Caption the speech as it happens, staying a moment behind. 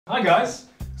Hi guys,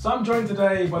 so I'm joined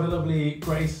today by the lovely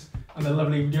Grace and the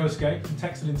lovely Ryosuke from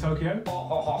Texan in Tokyo.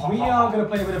 We are going to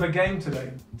play a bit of a game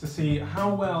today to see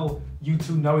how well you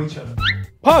two know each other.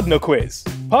 Partner quiz.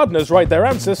 Partners write their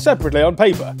answers separately on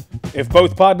paper. If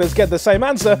both partners get the same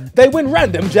answer, they win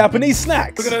random Japanese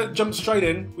snacks. We're going to jump straight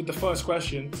in with the first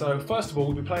question. So first of all,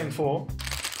 we'll be playing for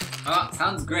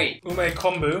sounds great. ume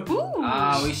kombu.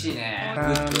 Oishii ne.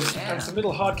 And some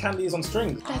little hard candies on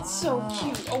strings. That's so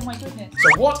cute. Oh my goodness. So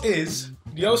what is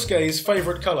Ryosuke's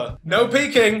favourite colour? No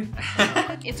peeking!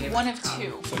 It's one of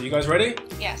two. So you guys ready?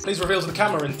 Yes. Please reveal to the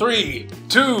camera in 3,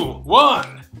 2,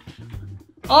 1.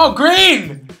 Oh,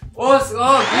 green!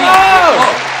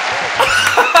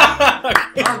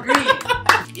 Green!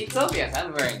 It's obvious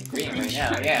I'm wearing green right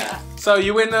now, yeah. So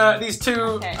you win these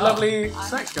two lovely Oh.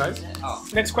 snacks, guys. Oh.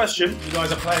 Next question, you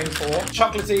guys are playing for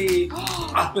chocolatey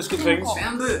biscuit things.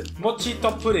 Bamboo! Mochi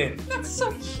to pudding. That's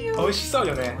so cute. Oishishou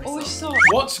yo ne. Oishishou.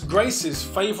 What's Grace's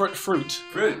favourite fruit?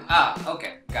 Fruit.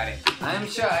 Okay, got it. I'm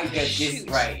sure I get this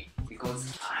right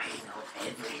because I know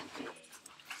everything.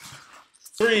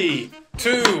 3,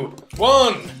 2,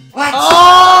 1. What?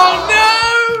 Oh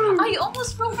no! I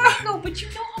almost wrote mango, but you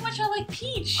know how much I like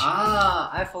peach.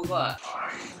 I forgot.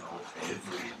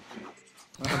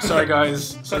 I'm sorry,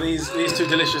 guys. So these two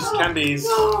delicious candies.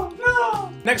 No.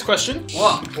 Next question.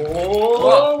 What?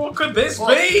 Oh, what could this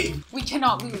be? We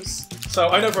cannot lose. So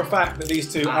I know for a fact that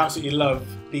these two absolutely love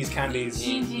these candies.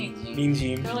 Jinjin.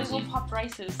 Ninjin. They're like little pop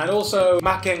rices. And also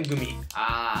makengumi.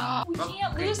 We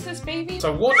can't lose this, baby.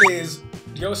 So what is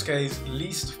Ryosuke's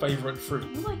least favourite fruit?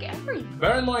 You like everything.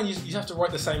 Bear in mind you have to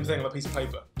write the same thing on a piece of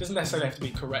paper. It doesn't necessarily have to be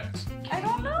correct. I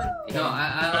don't know. No,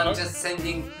 I'm just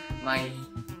sending my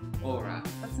aura.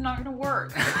 That's not gonna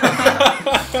work.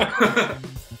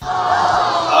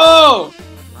 Oh!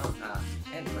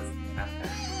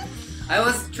 I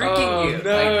was tricking you.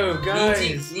 No, like,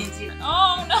 guys. Ninjin.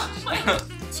 Oh no.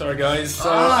 Sorry, guys. So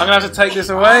I'm gonna have to take this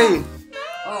away.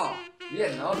 Oh,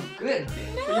 yeah, no, good.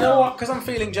 But you know what? Because I'm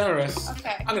feeling generous,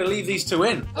 Okay. I'm gonna leave these two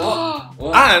in. Oh.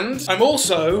 And I'm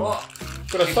also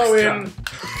gonna throw in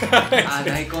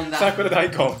daikon da. sakura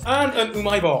daikon and an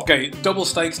umaibo. Okay, double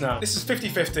stakes now. This is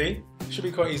 50-50. Should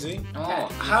be quite easy. Oh.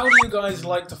 How do you guys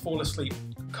like to fall asleep?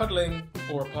 Cuddling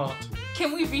or apart?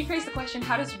 Can we rephrase the question?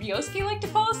 How does Ryosuke like to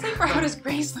fall asleep, or how does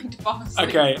Grace like to fall asleep?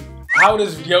 Okay, how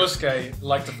does Ryosuke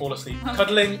like to fall asleep?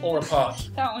 Cuddling or apart?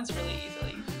 That one's really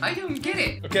easily. I don't get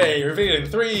it. Okay, revealing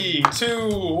 3, 2,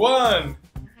 1.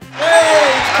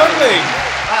 Hey, it's cuddling!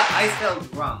 I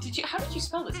spelled wrong. How did you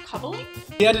spell this? Cuddling?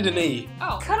 He added an E.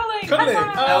 Oh, cuddling. Cuddling.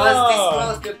 High five. I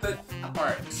was this close to put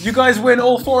apart. You guys win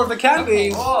all 4 of the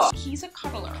candies. Oh. He's a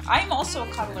cuddler. I'm also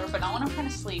a cuddler, but not when I'm trying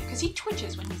to sleep, because he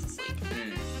twitches when he's asleep.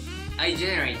 I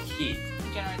generate heat.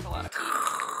 He generates a lot of.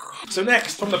 So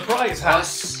next, from the prize hat.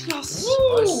 Yes.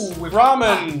 Woo, with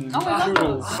ramen Oh, I love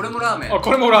noodles. those. これもラーメン。 Oh,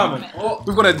 koremo ramen. Oh.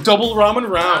 We've got a double ramen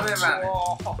round.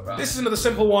 Ramen. This is another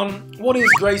simple one. What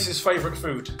is Grace's favourite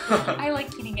food? I like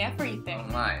eating Oh everything.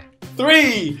 my.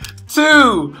 3,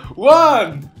 2,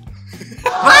 1.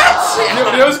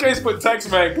 What? Ryosuke's put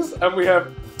Tex-Mex and we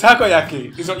have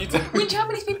takoyaki. Is what you do. When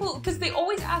Japanese people, because they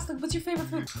always ask, like, what's your favorite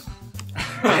food?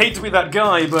 I hate to be that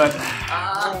guy, but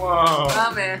wow.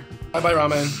 Ramen. Bye bye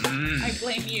ramen. I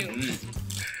blame you.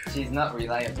 She's not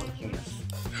reliable human.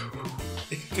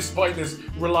 Despite this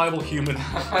reliable human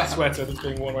sweater that's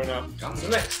being worn right now. So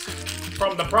next,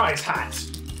 from the prize hat.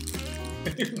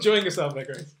 You're enjoying yourself there,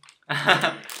 Grace.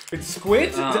 It's squid?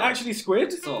 Is it actually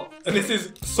squid? そう。 And this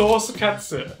is sauce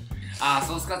katsu.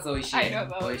 ソースカツ美味しい。 I know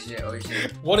those. 美味しい美味しい。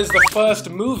 What is the first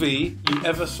movie you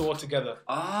ever saw together?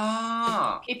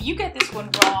 If you get this one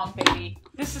wrong, baby,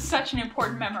 this is such an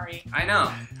important memory. I know.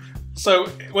 So,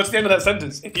 what's the end of that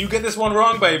sentence? If you get this one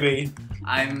wrong, baby.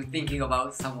 I'm thinking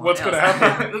about someone What's else. gonna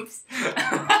happen? Oops.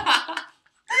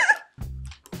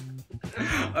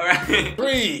 Alright.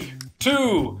 3,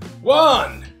 2,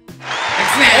 1.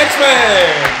 X-Men!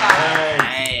 X-Men! Nice.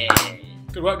 Hey.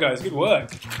 Good work, guys. Good work.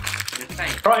 Good thing.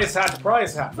 Prize hat,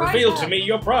 prize hat. Prize Reveal hat. to me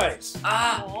your prize.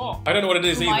 Oh. I don't know what it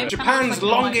is Mine either. sounds Japan's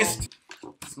like longest.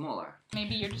 Smaller.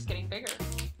 Maybe you're just getting bigger.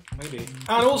 Maybe.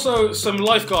 And also some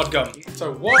lifeguard gum.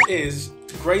 So, what is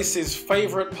Grace's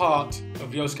favourite part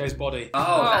of Ryosuke's body?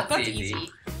 Oh, that's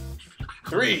easy.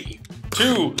 3,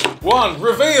 2, 1.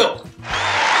 Reveal.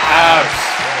 Abs.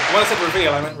 When I said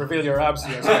reveal, I meant reveal your abs.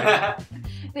 Ryosuke.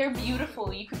 They're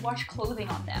beautiful. You could wash clothing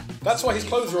on them. That's why his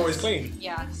clothes are always clean.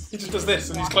 Yes. He just does this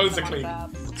and his Wash clothes are them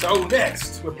on clean. the- So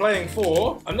next, we're playing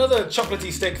for another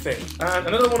chocolatey stick thing. And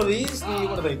another one of these,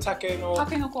 what are they? Takenoko?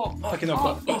 Takenoko.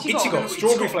 Takenoko. Oh, ichigo.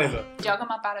 Strawberry flavour. Dug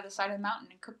them up out of the side of the mountain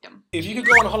and cooked them. If you could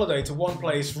go on a holiday to one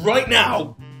place right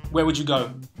now, where would you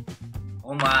go?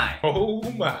 Oh my. Oh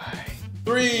my.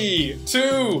 3,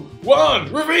 2,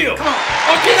 1, reveal! Come on.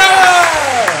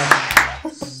 Okinawa!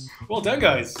 Well done,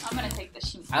 guys. I'm gonna take the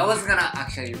sheep. I was gonna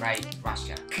actually write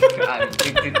Russia.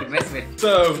 To mess with.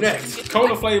 So, next,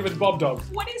 cola flavored Bob Dog.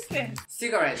 What is this?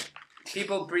 Cigarette.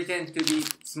 People pretend to be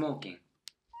smoking.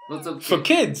 Lots of For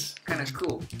kids. Kind of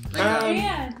cool. Like,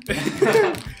 Man.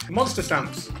 Monster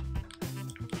stamps.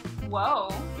 Whoa.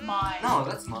 Mine. no,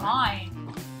 that's mine.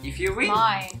 Mine. If you win,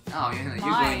 Mine. oh, you're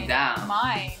Mine. going down.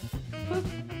 Mine.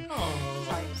 Oh.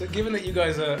 So given that you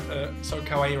guys are so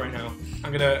kawaii right now,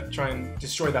 I'm gonna try and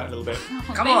destroy that a little bit.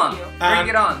 Come Thank on, you. bring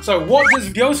it on. So what does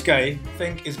Ryosuke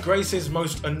think is Grace's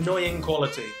most annoying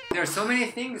quality? There are so many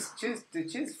things to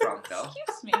choose from, though.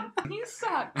 Excuse me. You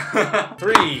suck.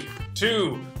 3,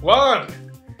 2, 1. So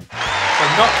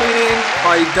not cleaning,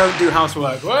 I don't do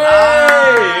housework. Way!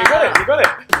 You got it, you got it.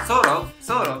 Sort of,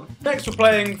 sort of. Next we're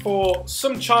playing for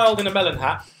Some Child in a Melon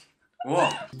Hat.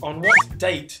 Whoa. On what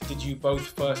date did you both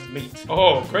first meet?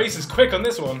 Oh, Grace is quick on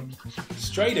this one.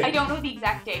 Straight in. I don't know the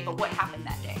exact day, but what happened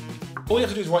that day? All you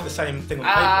have to do is write the same thing on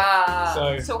the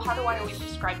paper. So how do I always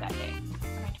describe that day?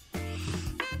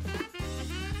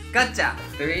 Gotcha.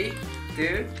 3,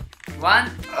 2,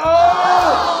 1.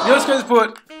 Oh! Yosuke's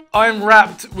put, I'm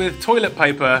wrapped with toilet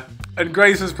paper, and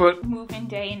Grace has put, Move-in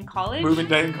day in college? moving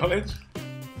day in college.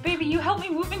 Baby, you helped me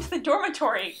move into the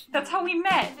dormitory. That's how we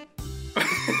met.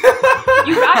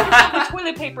 You wrapped yourself in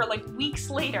toilet paper like weeks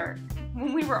later,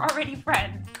 when we were already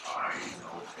friends.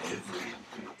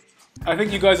 I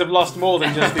think you guys have lost more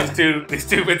than just these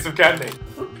two bits of candy.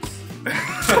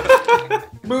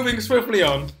 Moving swiftly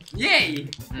on. Yay!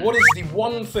 What is the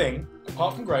one thing,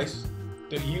 apart from Grace,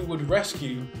 that you would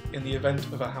rescue in the event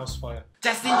of a house fire?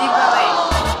 Justin Timberlake!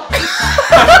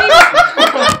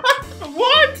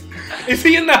 What? Is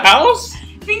he in the house?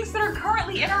 Things that are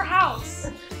currently in our house.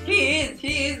 He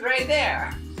is right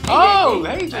there. Oh,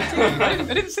 hey, Justin. I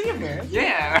didn't see him there.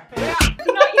 Yeah.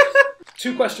 Not you.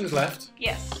 2 questions left.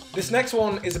 Yes. This next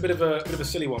one is a bit of a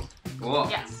silly one. Whoa.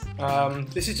 Yes.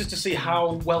 This is just to see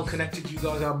how well connected you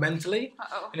guys are mentally,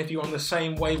 Uh-oh. and if you're on the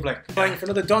same wavelength. Playing for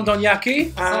another Don Don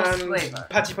Yaki and flavor.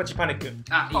 Pachi Pachi Panic.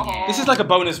 Ah, yeah. This is like a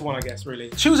bonus one, I guess, really.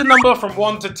 Choose a number from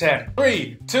 1 to 10.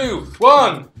 3, 2,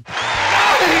 1.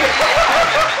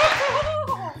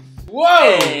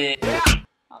 Whoa! Hey.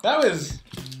 That was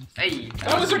Hey.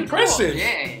 That was impressive.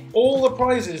 Yay. All the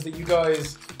prizes that you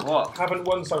guys Whoa. haven't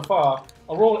won so far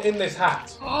are all in this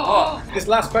hat. Whoa. This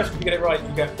last question, if you get it right,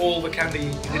 you get all the candy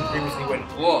you didn't previously win.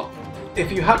 Whoa.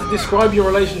 If you had to describe your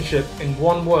relationship in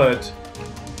one word,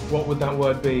 what would that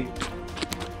word be?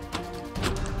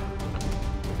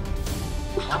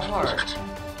 One word.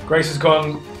 Grace has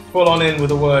gone full on in with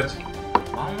a word.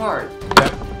 One word. Yeah.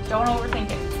 Don't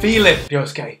overthink it. Feel it,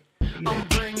 Yosuke.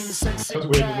 That was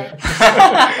weird, isn't it?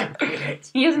 Feel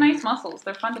it. He has nice muscles.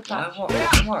 They're fun to touch.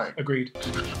 One word. Agreed. 3,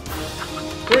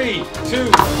 2,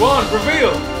 1,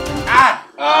 reveal! Ah!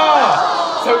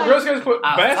 Ah! So Yosuke's put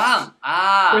best. Fun.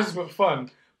 Ah. Grace has put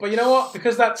fun. But you know what?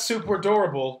 Because that's super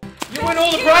adorable, you win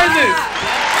all the prizes!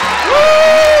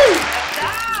 Woo!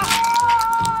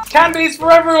 Candies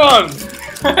for everyone!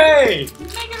 Hey!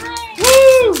 Make it rain!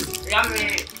 Woo!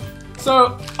 Yummy.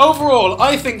 So overall,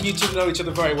 I think you two know each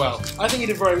other very well. I think you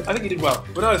did well.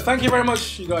 But no, thank you very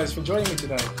much, you guys, for joining me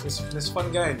today. This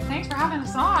fun game. Thanks for having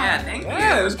us on. Yeah, thank you.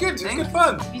 Yeah, it was good. It was good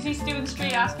fun. You see Stu in the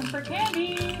street asking for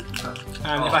candy.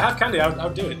 And if I had candy, I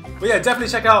would do it. But yeah, definitely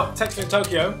check out Texan in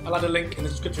Tokyo. I'll add a link in the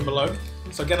description below.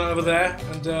 So get on over there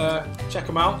and check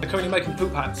them out. They're currently making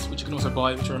poop hats, which you can also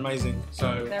buy, which are amazing. So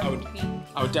I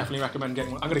would definitely recommend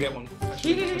getting one. I'm gonna get one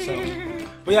actually myself.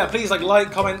 But yeah, please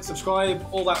like, comment, subscribe,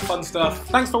 all that fun stuff.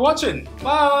 Thanks for watching.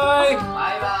 Bye.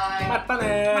 Bye bye.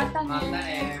 Matane.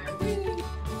 Matane.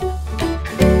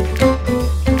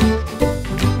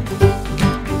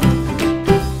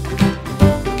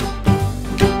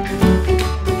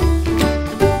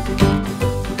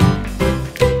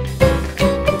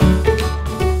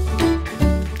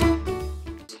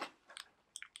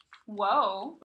 Whoa.